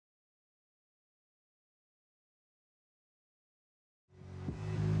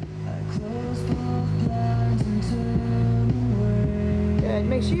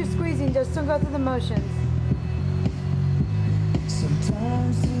Just don't go through the motions.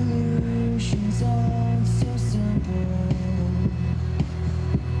 Sometimes solutions aren't so simple.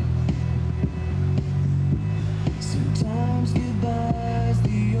 Sometimes goodbye's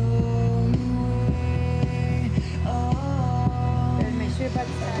the only way. Oh. Good, make sure your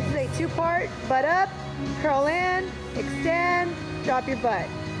butt's tight. This is a two-part, butt up, curl in, extend, drop your butt.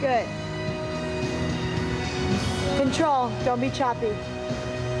 Good. Control, don't be choppy.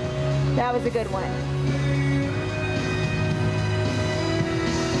 That was a good one.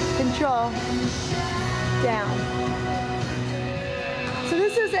 Control, down. So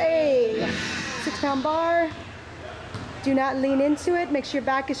this is a 6-pound bar. Do not lean into it. Make sure your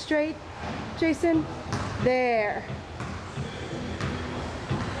back is straight, Jason. There.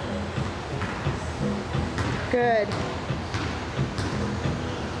 Good.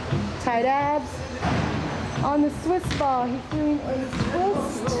 Tight abs. On the Swiss ball, he's doing a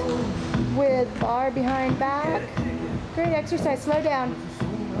twist with bar behind back. Great exercise, slow down.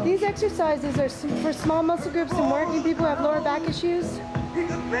 These exercises are for small muscle groups and working people who have lower back issues.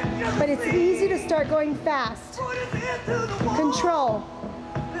 But it's easy to start going fast. Control.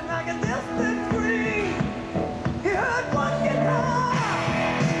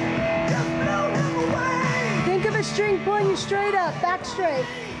 Think of a string pulling you straight up, back straight.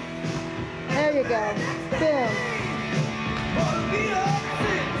 There you go. Boom.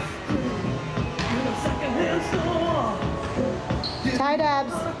 Tight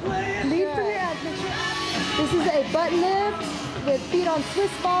abs. Lead from your abs. This is a butt lift with feet on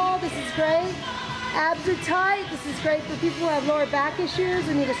Swiss ball. This is great. Abs are tight. This is great for people who have lower back issues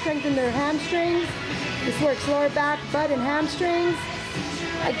and need to strengthen their hamstrings. This works lower back, butt, and hamstrings.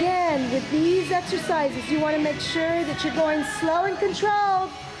 Again, with these exercises, you want to make sure that you're going slow and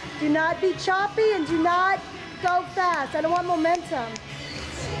controlled. Do not be choppy and do not go fast. I don't want momentum.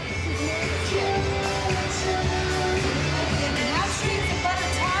 Hamstrings and butt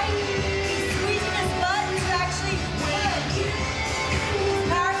are tight. He's squeezing his butt to actually push. His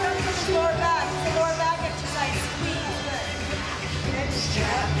power comes from his lower back. It's a lower back exercise. Squeeze. Good.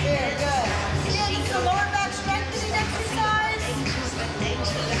 Here, good. Again, this is a lower back strengthening exercise.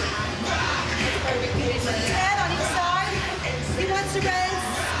 Put his head on each side. He wants to rest.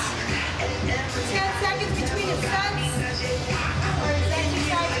 10 seconds between his sets or his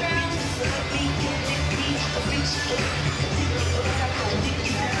exercise round.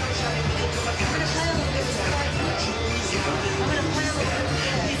 I'm going to play a little bit with sports. I'm going to play a little bit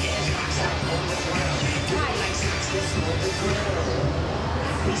with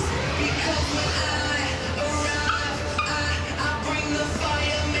Because when I arrive, I bring the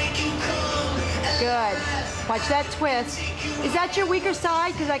fire, make you come. Good. Watch that twist. Is that your weaker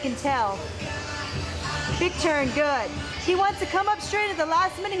side? Because I can tell. Big turn, good. He wants to come up straight at the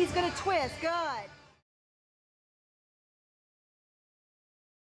last minute. He's going to twist, good.